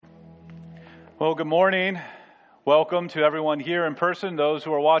Well, good morning. Welcome to everyone here in person, those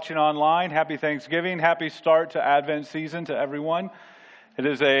who are watching online. Happy Thanksgiving. Happy start to Advent season to everyone. It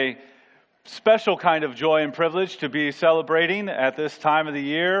is a special kind of joy and privilege to be celebrating at this time of the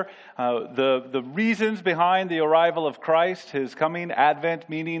year. The reasons behind the arrival of Christ, His coming, Advent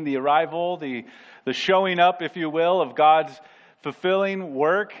meaning the arrival, the showing up, if you will, of God's fulfilling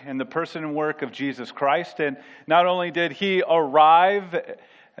work in the person and work of Jesus Christ. And not only did He arrive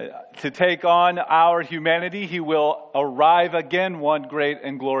to take on our humanity, He will arrive again one great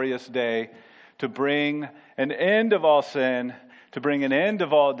and glorious day to bring an end of all sin, to bring an end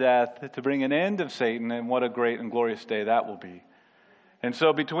of all death, to bring an end of Satan, and what a great and glorious day that will be. And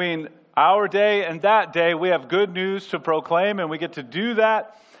so between our day and that day, we have good news to proclaim, and we get to do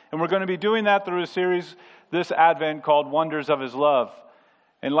that, and we're going to be doing that through a series this Advent called Wonders of His Love.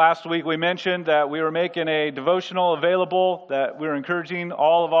 And last week we mentioned that we were making a devotional available that we're encouraging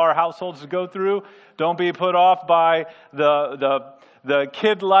all of our households to go through. Don't be put off by the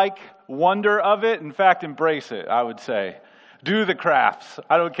kid-like wonder of it. In fact, embrace it, I would say. Do the crafts.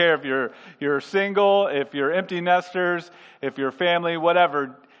 I don't care if you're single, if you're empty nesters, if you're family,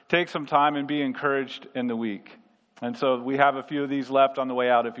 whatever. Take some time and be encouraged in the week. And so we have a few of these left on the way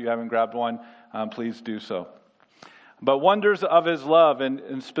out. If you haven't grabbed one, please do so. But wonders of His love,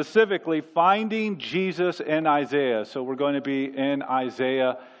 and specifically finding Jesus in Isaiah. So we're going to be in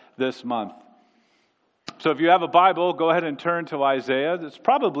Isaiah this month. So if you have a Bible, go ahead and turn to Isaiah. It's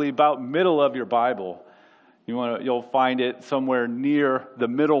probably about middle of your Bible. You'll find it somewhere near the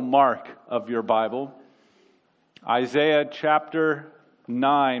middle mark of your Bible. Isaiah chapter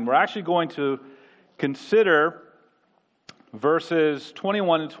 9. We're actually going to consider verses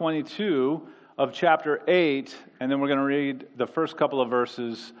 21 and 22 of chapter 8, and then we're going to read the first couple of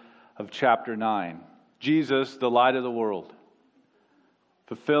verses of chapter 9. Jesus, the light of the world,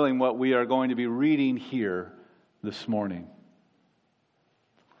 fulfilling what we are going to be reading here this morning.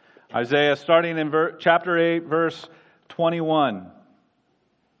 Isaiah, starting in chapter 8, verse 21.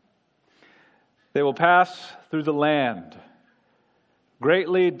 They will pass through the land,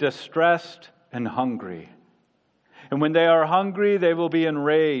 greatly distressed and hungry. And when they are hungry, they will be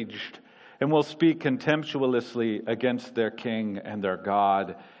enraged, and will speak contemptuously against their king and their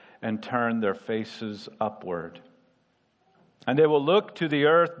God, and turn their faces upward. And they will look to the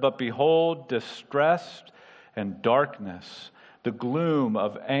earth, but behold, distressed and darkness, the gloom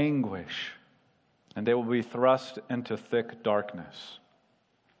of anguish, and they will be thrust into thick darkness.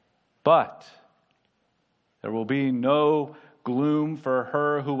 But there will be no gloom for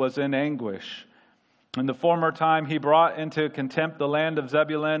her who was in anguish. In the former time He brought into contempt the land of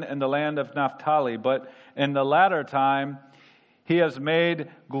Zebulun and the land of Naphtali, but in the latter time He has made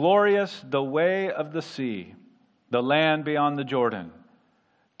glorious the way of the sea, the land beyond the Jordan,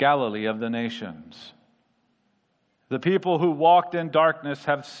 Galilee of the nations. The people who walked in darkness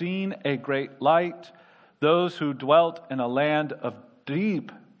have seen a great light. Those who dwelt in a land of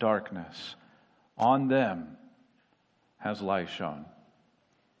deep darkness, on them has light shone.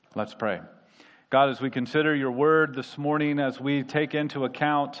 Let's pray. God, as we consider your word this morning, as we take into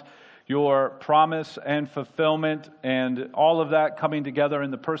account your promise and fulfillment and all of that coming together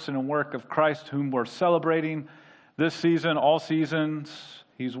in the person and work of Christ, whom we're celebrating this season, all seasons,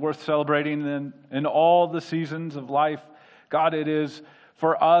 He's worth celebrating in all the seasons of life. God, it is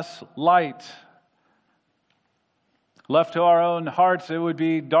for us light. Left to our own hearts, it would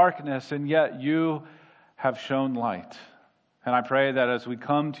be darkness, and yet you have shown light. And I pray that as we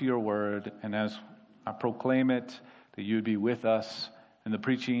come to your word and as I proclaim it, that you'd be with us in the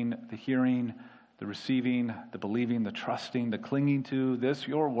preaching, the hearing, the receiving, the believing, the trusting, the clinging to this,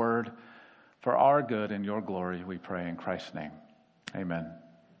 your word, for our good and your glory, we pray in Christ's name. Amen.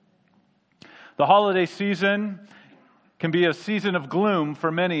 The holiday season can be a season of gloom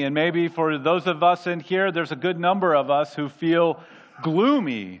for many, and maybe for those of us in here, there's a good number of us who feel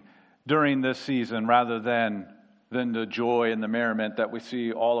gloomy during this season rather than the joy and the merriment that we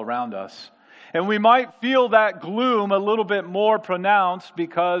see all around us. And we might feel that gloom a little bit more pronounced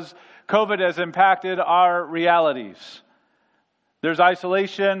because COVID has impacted our realities. There's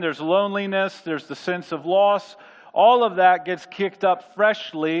isolation, there's loneliness, there's the sense of loss. All of that gets kicked up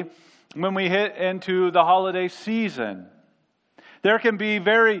freshly when we hit into the holiday season. There can be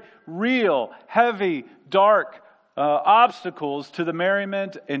very real, heavy, dark obstacles to the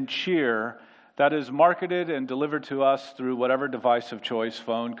merriment and cheer that is marketed and delivered to us through whatever device of choice,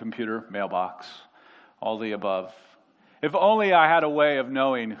 phone, computer, mailbox, all the above. If only I had a way of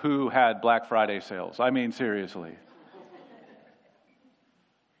knowing who had Black Friday sales. I mean, seriously.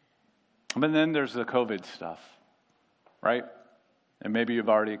 But then there's the COVID stuff, right? And maybe you've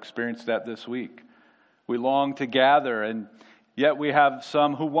already experienced that this week. We long to gather, and yet we have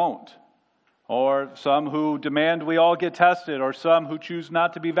some who won't, or some who demand we all get tested, or some who choose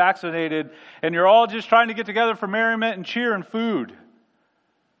not to be vaccinated, and you're all just trying to get together for merriment and cheer and food.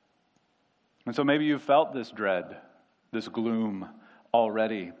 And so maybe you've felt this dread, this gloom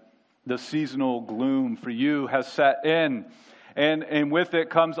already. The seasonal gloom for you has set in, and with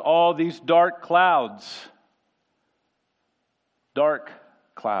it comes all these dark clouds. Dark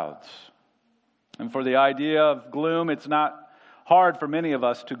clouds. And for the idea of gloom, it's not hard for many of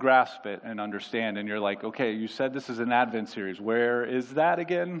us to grasp it and understand. And you're like, okay, you said this is an Advent series. Where is that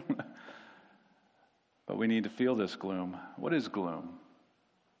again? But we need to feel this gloom. What is gloom?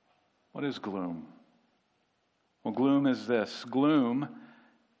 What is gloom? Well, gloom is this. Gloom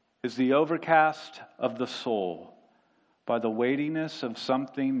is the overcast of the soul by the weightiness of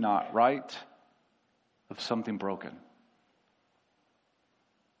something not right, of something broken.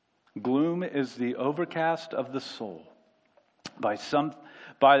 Gloom is the overcast of the soul by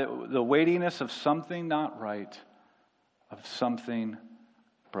the weightiness of something not right, of something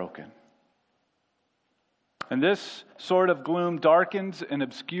broken. And this sort of gloom darkens and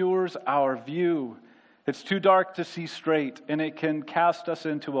obscures our view. It's too dark to see straight, and it can cast us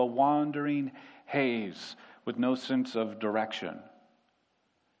into a wandering haze with no sense of direction.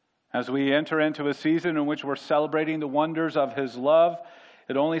 As we enter into a season in which we're celebrating the wonders of His love,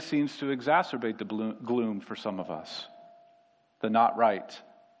 it only seems to exacerbate the gloom for some of us. The not right,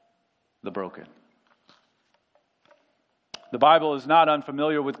 the broken. The Bible is not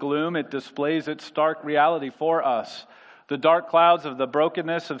unfamiliar with gloom. It displays its stark reality for us. The dark clouds of the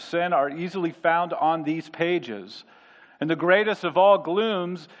brokenness of sin are easily found on these pages. And the greatest of all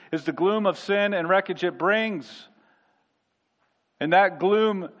glooms is the gloom of sin and wreckage it brings. And that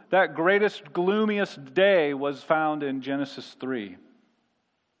gloom, that greatest, gloomiest day was found in Genesis 3.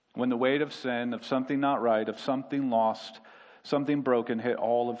 When the weight of sin, of something not right, of something lost, something broken hit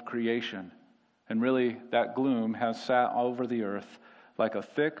all of creation. And really, that gloom has sat over the earth like a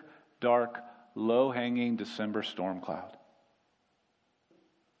thick, dark, low-hanging December storm cloud.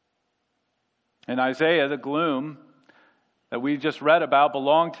 In Isaiah, the gloom that we just read about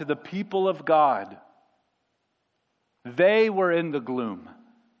belonged to the people of God. They were in the gloom.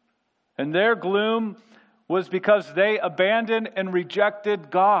 And their gloom was because they abandoned and rejected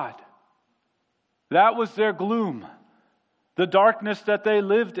God. That was their gloom, the darkness that they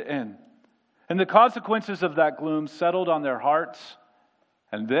lived in. And the consequences of that gloom settled on their hearts.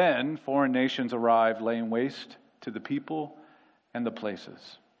 And then foreign nations arrived, laying waste to the people and the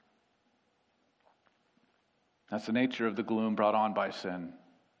places. That's the nature of the gloom brought on by sin.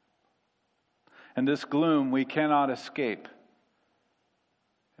 And this gloom we cannot escape,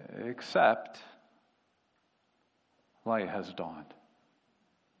 except light has dawned.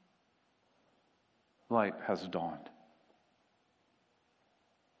 Light has dawned.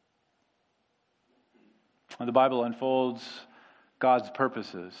 And the Bible unfolds God's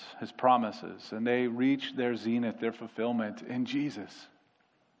purposes, His promises, and they reach their zenith, their fulfillment in Jesus.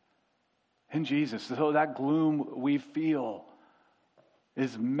 In Jesus. So that gloom we feel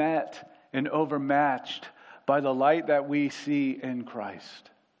is met and overmatched by the light that we see in Christ.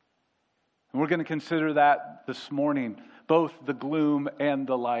 And we're going to consider that this morning, both the gloom and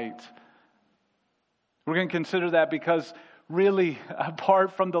the light. We're going to consider that because really,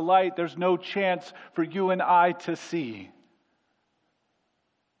 apart from the light, there's no chance for you and I to see.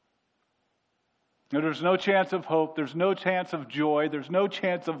 There's no chance of hope. There's no chance of joy. There's no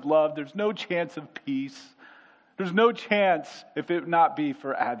chance of love. There's no chance of peace. There's no chance if it not be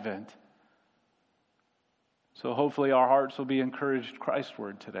for Advent. So hopefully our hearts will be encouraged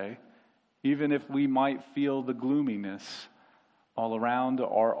Christward today, even if we might feel the gloominess all around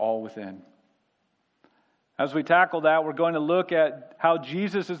or all within. As we tackle that, we're going to look at how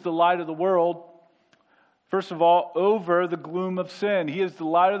Jesus is the light of the world. First of all, over the gloom of sin. He is the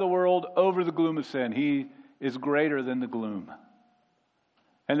light of the world over the gloom of sin. He is greater than the gloom.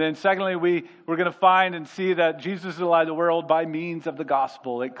 And then secondly, we're going to find and see that Jesus is the light of the world by means of the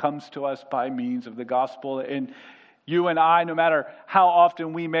gospel. It comes to us by means of the gospel. And you and I, no matter how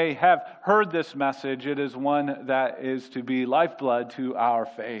often we may have heard this message, it is one that is to be lifeblood to our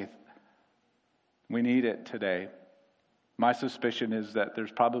faith. We need it today. My suspicion is that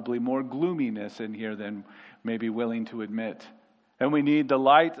there's probably more gloominess in here than maybe willing to admit. And we need the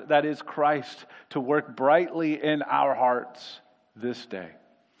light that is Christ to work brightly in our hearts this day.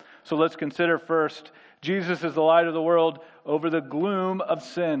 So let's consider first, Jesus is the light of the world over the gloom of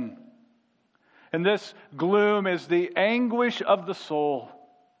sin. And this gloom is the anguish of the soul,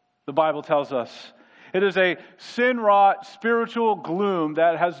 the Bible tells us. It is a sin-wrought spiritual gloom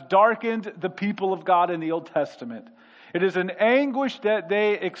that has darkened the people of God in the Old Testament. It is an anguish that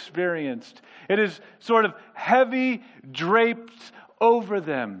they experienced. It is sort of heavy draped over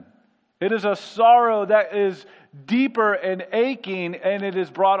them. It is a sorrow that is deeper and aching, and it is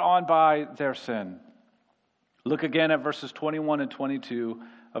brought on by their sin. Look again at verses 21 and 22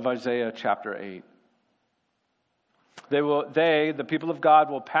 of Isaiah chapter 8. The people of God,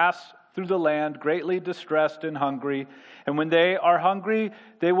 will pass through the land greatly distressed and hungry. And when they are hungry,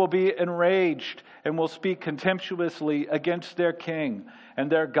 they will be enraged and will speak contemptuously against their king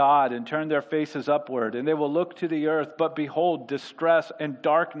and their God and turn their faces upward. And they will look to the earth, but behold, distress and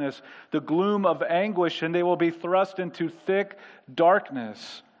darkness, the gloom of anguish, and they will be thrust into thick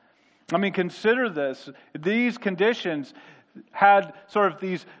darkness. I mean, consider this. These conditions had sort of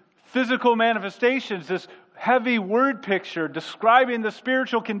these physical manifestations, this heavy word picture describing the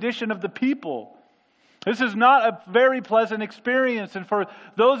spiritual condition of the people. This is not a very pleasant experience. And for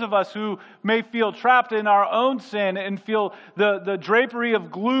those of us who may feel trapped in our own sin and feel the drapery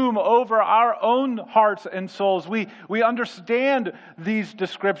of gloom over our own hearts and souls, we understand these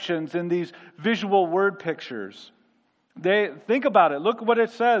descriptions and these visual word pictures. Think about it. Look what it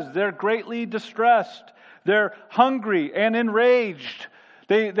says. They're greatly distressed. They're hungry and enraged.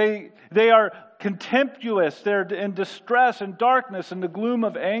 They are contemptuous. They're in distress and darkness and the gloom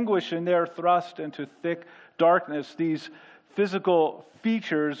of anguish, and they're thrust into thick darkness. These physical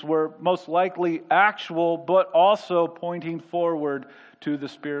features were most likely actual, but also pointing forward to the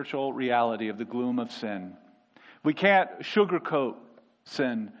spiritual reality of the gloom of sin. We can't sugarcoat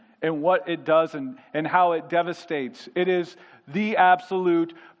sin and what it does and how it devastates. It is the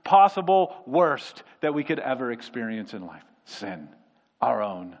absolute possible worst that we could ever experience in life. Sin, our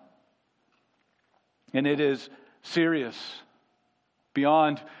own. And it is serious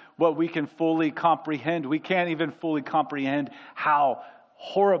beyond what we can fully comprehend. We can't even fully comprehend how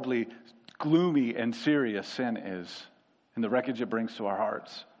horribly gloomy and serious sin is and the wreckage it brings to our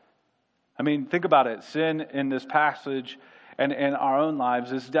hearts. I mean, think about it. Sin in this passage and in our own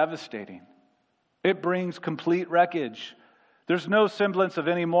lives is devastating. It brings complete wreckage. There's no semblance of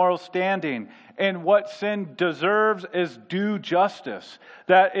any moral standing. And what sin deserves is due justice.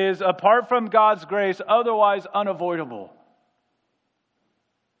 That is, apart from God's grace, otherwise unavoidable.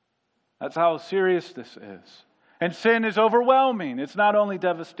 That's how serious this is. And sin is overwhelming. It's not only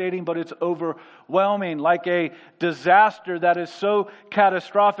devastating, but it's overwhelming, like a disaster that is so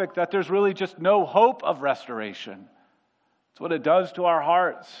catastrophic that there's really just no hope of restoration. It's what it does to our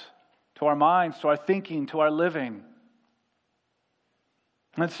hearts, to our minds, to our thinking, to our living.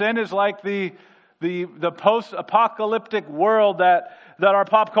 And sin is like the post-apocalyptic world that our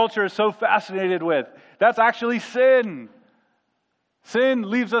pop culture is so fascinated with. That's actually sin. Sin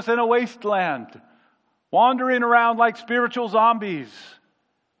leaves us in a wasteland, wandering around like spiritual zombies.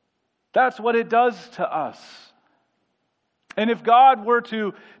 That's what it does to us. And if God were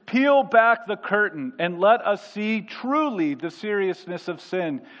to peel back the curtain and let us see truly the seriousness of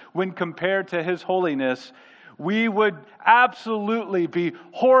sin when compared to His holiness, we would absolutely be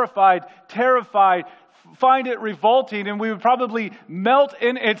horrified, terrified, find it revolting, and we would probably melt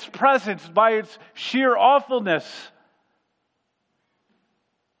in its presence by its sheer awfulness.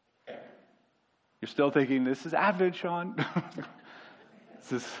 You're still thinking, this is Advent, Sean.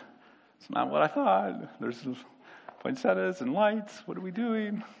 It's not what I thought. There's poinsettias and lights. What are we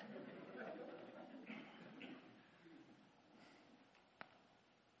doing?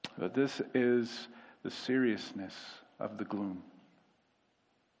 But this is the seriousness of the gloom.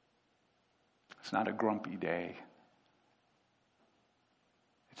 It's not a grumpy day.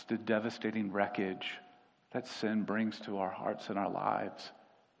 It's the devastating wreckage that sin brings to our hearts and our lives.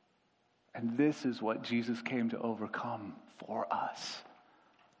 And this is what Jesus came to overcome for us.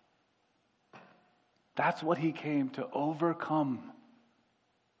 That's what He came to overcome.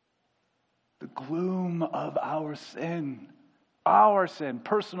 The gloom of our sin. Our sin,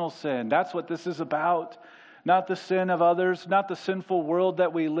 personal sin. That's what this is about. Not the sin of others, not the sinful world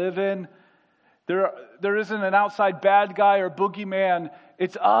that we live in. There isn't an outside bad guy or boogeyman.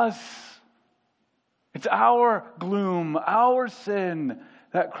 It's us. It's our gloom, our sin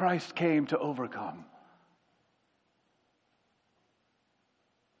that Christ came to overcome.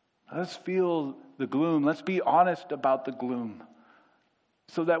 Let's feel the gloom. Let's be honest about the gloom,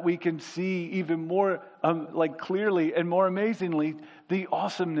 so that we can see even more clearly and more amazingly the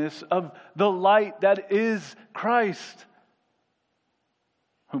awesomeness of the light that is Christ,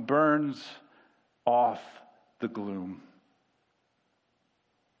 who burns off the gloom.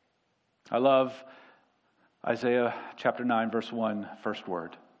 I love Isaiah chapter 9, verse 1, first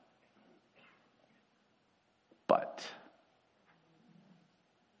word. But.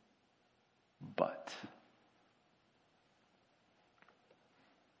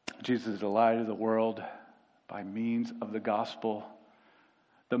 Jesus is the light of the world by means of the gospel.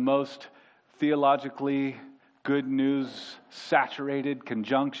 The most theologically good news saturated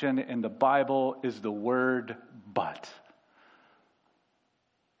conjunction in the Bible is the word but.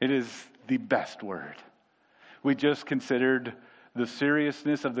 It is the best word. We just considered the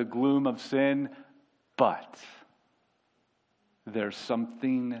seriousness of the gloom of sin, but there's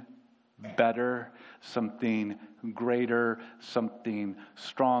something better, something greater, something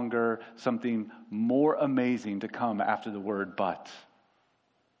stronger, something more amazing to come after the word but.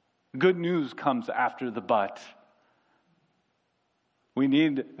 Good news comes after the but. We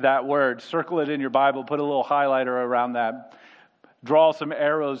need that word. Circle it in your Bible. Put a little highlighter around that. Draw some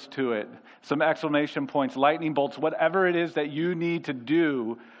arrows to it. Some exclamation points, lightning bolts, whatever it is that you need to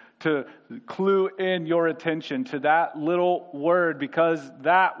do to clue in your attention to that little word, because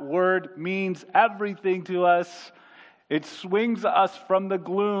that word means everything to us. It swings us from the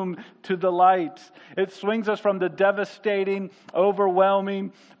gloom to the light. It swings us from the devastating,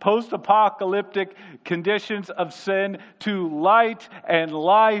 overwhelming, post-apocalyptic conditions of sin to light and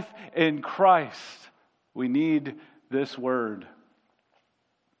life in Christ. We need this word.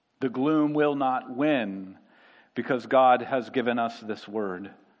 The gloom will not win because God has given us this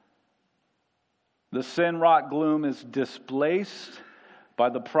word. The sin-wrought gloom is displaced by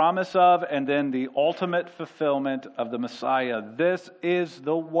the promise of and then the ultimate fulfillment of the Messiah. This is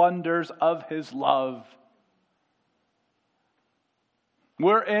the wonders of His love.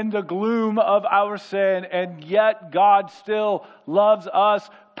 We're in the gloom of our sin, and yet God still loves us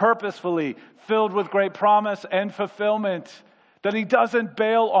purposefully, filled with great promise and fulfillment that He doesn't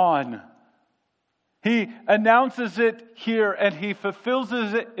bail on. He announces it here and He fulfills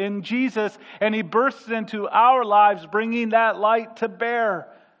it in Jesus, and He bursts into our lives bringing that light to bear.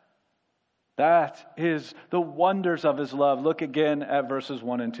 That is the wonders of His love. Look again at verses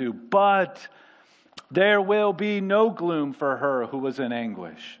 1 and 2. But there will be no gloom for her who was in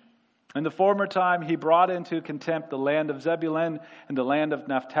anguish. In the former time He brought into contempt the land of Zebulun and the land of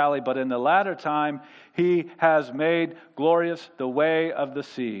Naphtali, but in the latter time He has made glorious the way of the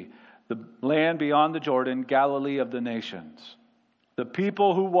sea, the land beyond the Jordan, Galilee of the nations. The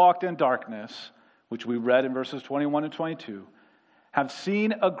people who walked in darkness, which we read in verses 21 and 22, have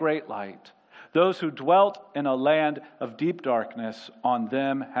seen a great light. Those who dwelt in a land of deep darkness, on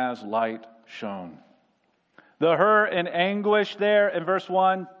them has light shone. The her in anguish there in verse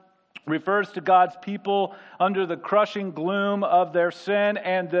 1 refers to God's people under the crushing gloom of their sin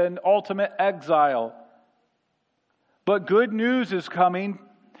and then ultimate exile. But good news is coming.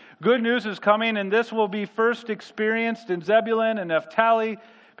 Good news is coming, and this will be first experienced in Zebulun and Naphtali,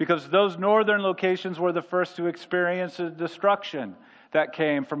 because those northern locations were the first to experience the destruction that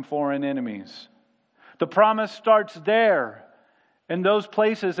came from foreign enemies. The promise starts there, in those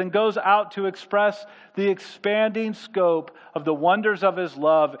places, and goes out to express the expanding scope of the wonders of His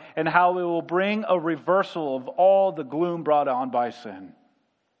love and how it will bring a reversal of all the gloom brought on by sin.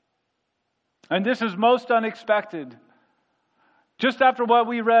 And this is most unexpected. Just after what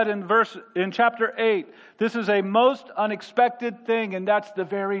we read in chapter 8, this is a most unexpected thing, and that's the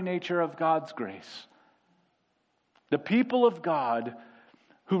very nature of God's grace. The people of God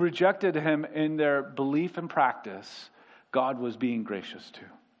who rejected Him in their belief and practice, God was being gracious to.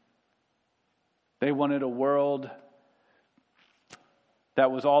 They wanted a world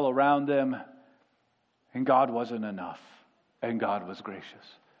that was all around them, and God wasn't enough, and God was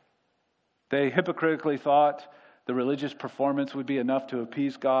gracious. They hypocritically thought the religious performance would be enough to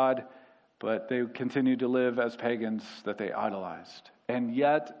appease God, but they continued to live as pagans that they idolized. And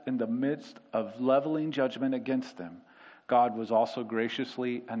yet, in the midst of leveling judgment against them, God was also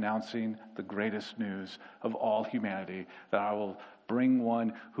graciously announcing the greatest news of all humanity, that I will bring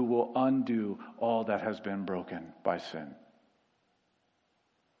one who will undo all that has been broken by sin.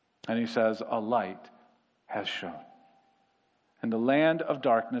 And He says, a light has shone. In the land of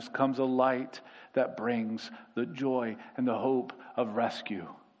darkness comes a light that brings the joy and the hope of rescue.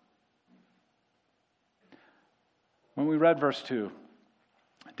 When we read verse 2,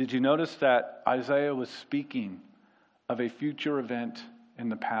 did you notice that Isaiah was speaking of a future event in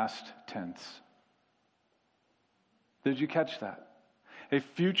the past tense? Did you catch that? A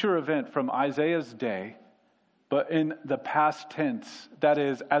future event from Isaiah's day, but in the past tense, that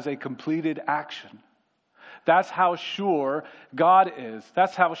is, as a completed action. That's how sure God is.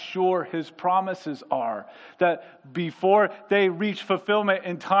 That's how sure his promises are. That before they reach fulfillment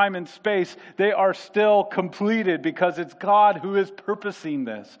in time and space, they are still completed because it's God who is purposing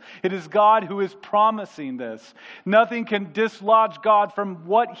this. It is God who is promising this. Nothing can dislodge God from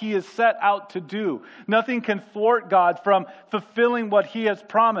what he is set out to do. Nothing can thwart God from fulfilling what he has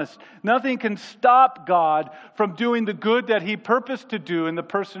promised. Nothing can stop God from doing the good that he purposed to do in the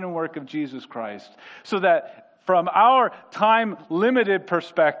person and work of Jesus Christ. So that from our time-limited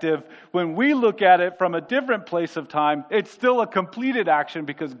perspective, when we look at it from a different place of time, it's still a completed action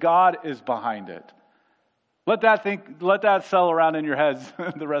because God is behind it. Let that settle around in your heads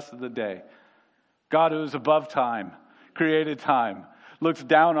the rest of the day. God who is above time, created time, looks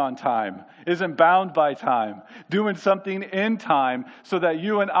down on time, isn't bound by time, doing something in time so that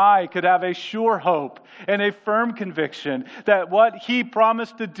you and I could have a sure hope and a firm conviction that what he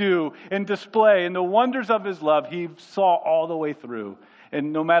promised to do and display in the wonders of his love, he saw all the way through.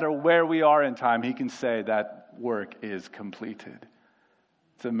 And no matter where we are in time, he can say that work is completed.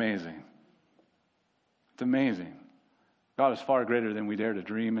 It's amazing. It's amazing. God is far greater than we dare to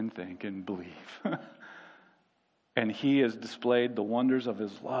dream and think and believe. And he has displayed the wonders of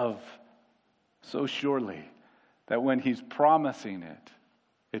his love so surely that when he's promising it,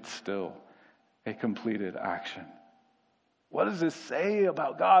 it's still a completed action. What does this say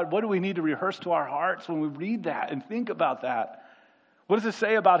about God? What do we need to rehearse to our hearts when we read that and think about that? What does it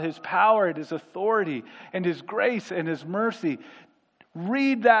say about his power and his authority and his grace and his mercy?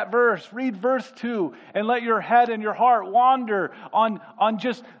 Read that verse, read verse 2, and let your head and your heart wander on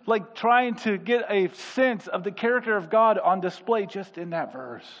just like trying to get a sense of the character of God on display just in that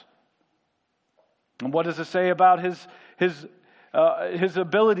verse. And what does it say about his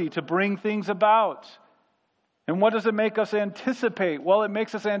ability to bring things about? And what does it make us anticipate? Well, it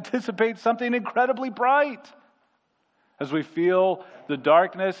makes us anticipate something incredibly bright. As we feel the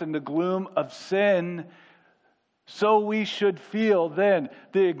darkness and the gloom of sin, so we should feel then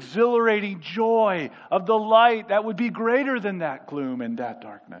the exhilarating joy of the light that would be greater than that gloom and that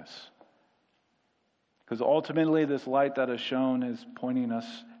darkness. Because ultimately this light that is shown is pointing us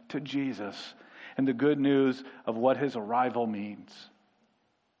to Jesus and the good news of what his arrival means.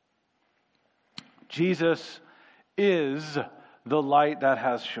 Jesus is the light that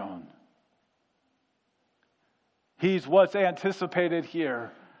has shone. He's what's anticipated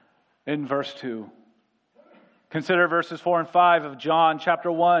here in verse 2. Consider verses 4 and 5 of John chapter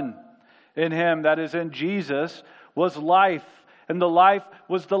 1. In him, that is in Jesus, was life, and the life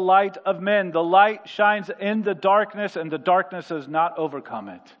was the light of men. The light shines in the darkness, and the darkness has not overcome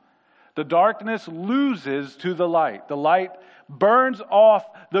it. The darkness loses to the light. The light burns off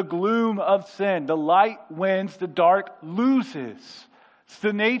the gloom of sin. The light wins, the dark loses. It's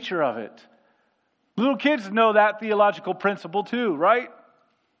the nature of it. Little kids know that theological principle too, right?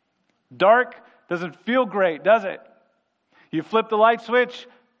 Dark doesn't feel great, does it? You flip the light switch,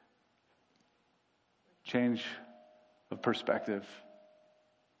 change of perspective.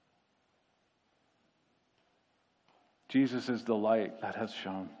 Jesus is the light that has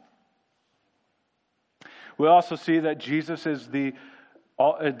shone. We also see that Jesus is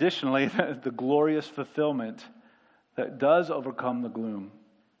additionally, the glorious fulfillment that does overcome the gloom.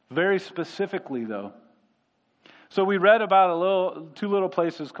 Very specifically, though. So we read about two little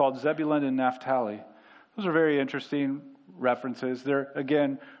places called Zebulun and Naphtali. Those are very interesting references. They're,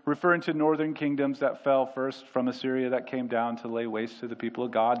 again, referring to northern kingdoms that fell first from Assyria that came down to lay waste to the people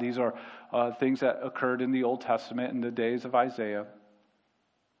of God. These are things that occurred in the Old Testament in the days of Isaiah.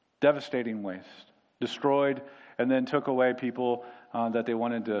 Devastating waste. Destroyed and then took away people that they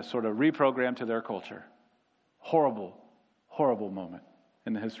wanted to sort of reprogram to their culture. Horrible, horrible moment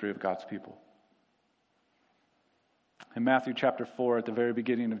in the history of God's people. In Matthew chapter 4, at the very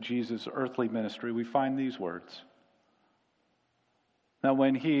beginning of Jesus' earthly ministry, we find these words. Now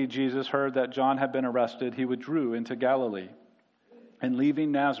when he, Jesus, heard that John had been arrested, he withdrew into Galilee. And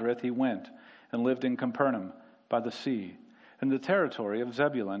leaving Nazareth, he went and lived in Capernaum by the sea, in the territory of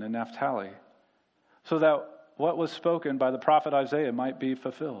Zebulun and Naphtali, so that what was spoken by the prophet Isaiah might be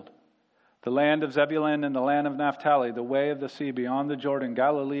fulfilled. The land of Zebulun and the land of Naphtali, the way of the sea beyond the Jordan,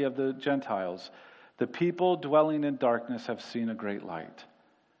 Galilee of the Gentiles. The people dwelling in darkness have seen a great light.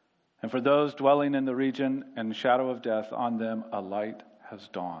 And for those dwelling in the region and the shadow of death, on them a light has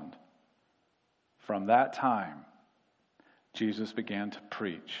dawned. From that time, Jesus began to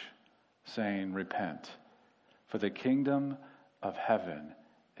preach, saying, "Repent, for the kingdom of heaven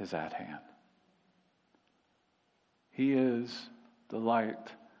is at hand." He is the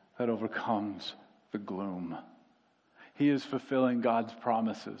light that overcomes the gloom. He is fulfilling God's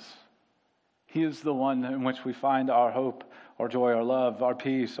promises. He is the one in which we find our hope, our joy, our love, our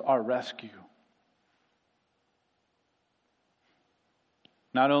peace, our rescue.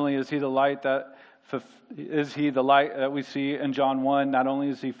 Not only is he the light that we see in John 1, not only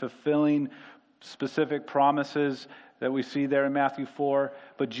is he fulfilling specific promises that we see there in Matthew 4,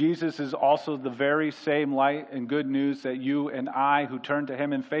 but Jesus is also the very same light and good news that you and I who turn to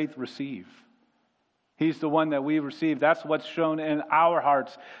him in faith receive. He's the one that we receive. That's what's shown in our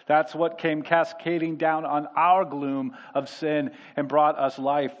hearts. That's what came cascading down on our gloom of sin and brought us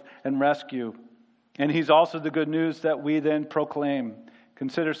life and rescue. And he's also the good news that we then proclaim.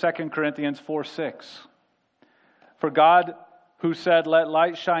 Consider 2 Corinthians 4:6. For God, who said, "Let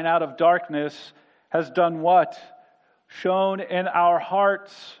light shine out of darkness," has done what? Shone in our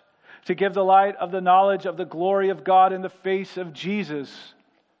hearts to give the light of the knowledge of the glory of God in the face of Jesus.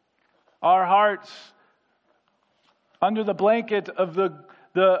 Our hearts, under the blanket of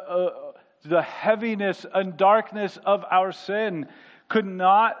the heaviness and darkness of our sin, could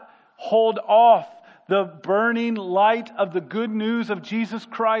not hold off the burning light of the good news of Jesus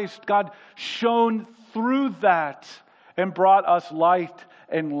Christ. God shone through that and brought us light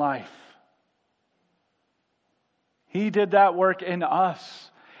and life. He did that work in us.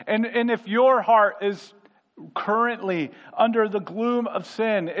 And if your heart is currently under the gloom of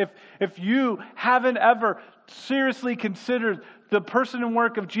sin, if you haven't ever seriously considered the person and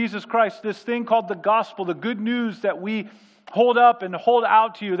work of Jesus Christ, this thing called the gospel, the good news that we hold up and hold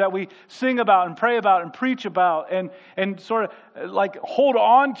out to you, that we sing about and pray about and preach about and sort of like hold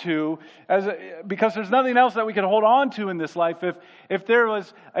on to, because there's nothing else that we can hold on to in this life. If there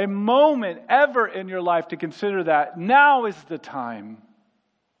was a moment ever in your life to consider that, now is the time.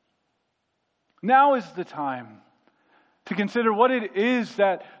 Now is the time to consider what it is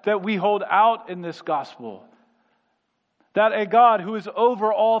that we hold out in this gospel. That a God who is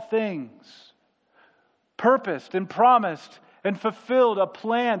over all things purposed and promised and fulfilled a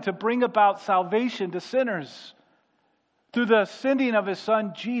plan to bring about salvation to sinners through the sending of his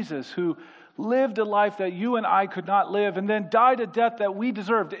Son Jesus, who lived a life that you and I could not live, and then died a death that we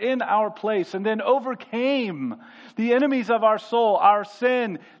deserved in our place, and then overcame the enemies of our soul, our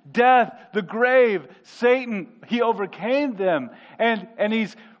sin, death, the grave, Satan. He overcame them, and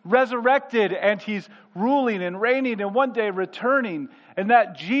he's resurrected, and he's ruling and reigning, and one day returning, and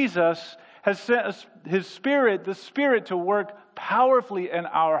that Jesus has sent us his Spirit, the Spirit, to work powerfully in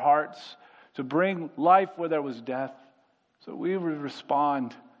our hearts to bring life where there was death. So we would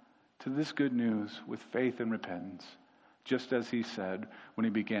respond to this good news with faith and repentance, just as he said when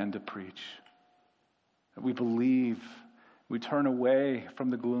he began to preach. That we believe, we turn away from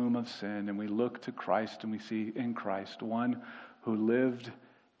the gloom of sin, and we look to Christ, and we see in Christ one who lived,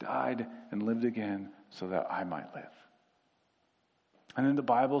 died, and lived again so that I might live. And then the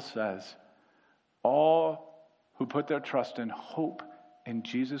Bible says, all who put their trust and hope in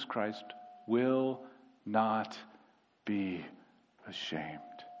Jesus Christ will not be ashamed.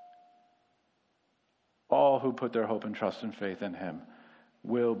 All who put their hope and trust and faith in him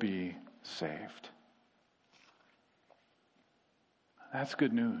will be saved. That's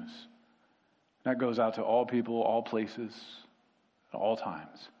good news. That goes out to all people, all places, at all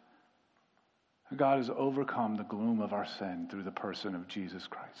times. God has overcome the gloom of our sin through the person of Jesus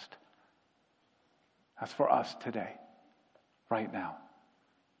Christ. That's for us today, right now.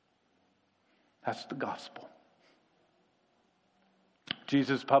 That's the gospel.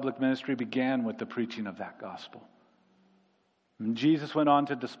 Jesus' public ministry began with the preaching of that gospel. And Jesus went on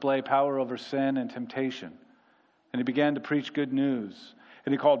to display power over sin and temptation. And he began to preach good news.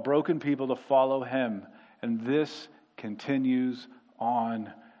 And he called broken people to follow him. And this continues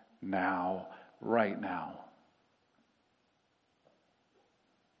on now, right now.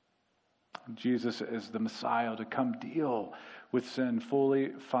 Jesus is the Messiah to come deal with sin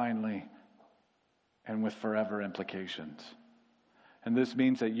fully, finally, and with forever implications. And this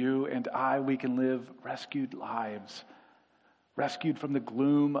means that you and I, we can live rescued lives, rescued from the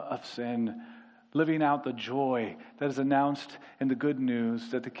gloom of sin, living out the joy that is announced in the good news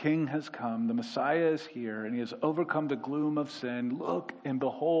that the King has come, the Messiah is here, and he has overcome the gloom of sin. Look and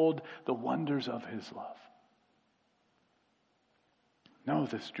behold the wonders of his love. Know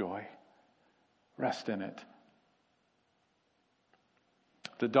this joy. Rest in it.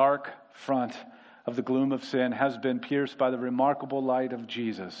 The dark front of the gloom of sin has been pierced by the remarkable light of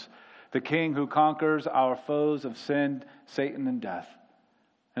Jesus, the King who conquers our foes of sin, Satan, and death.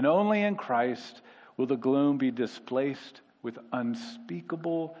 And only in Christ will the gloom be displaced with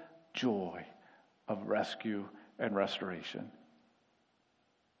unspeakable joy of rescue and restoration.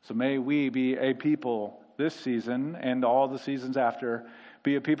 So may we be a people this season and all the seasons after,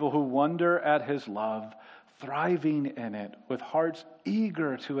 be a people who wonder at his love, thriving in it, with hearts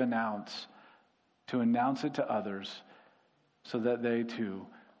eager to announce it to others so that they too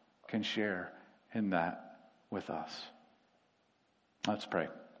can share in that with us. Let's pray.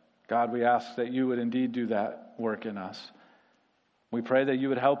 God, we ask that you would indeed do that work in us. We pray that you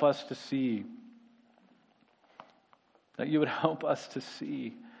would help us to see,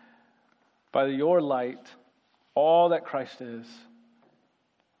 by your light all that Christ is.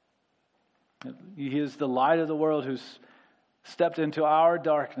 He is the light of the world who's stepped into our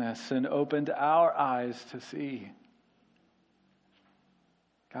darkness and opened our eyes to see.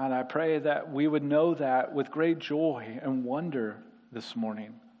 God, I pray that we would know that with great joy and wonder this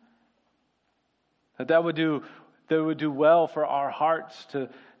morning. That would do well for our hearts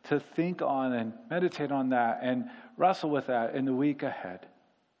to think on and meditate on that and wrestle with that in the week ahead.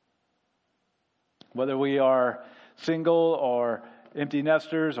 Whether we are single or empty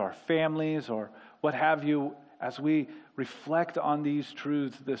nesters or families or what have you, as we reflect on these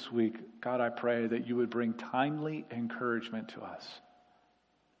truths this week, God, I pray that you would bring timely encouragement to us.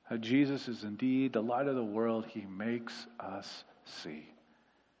 That Jesus is indeed the light of the world. He makes us see.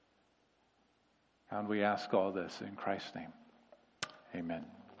 God, we ask all this in Christ's name. Amen.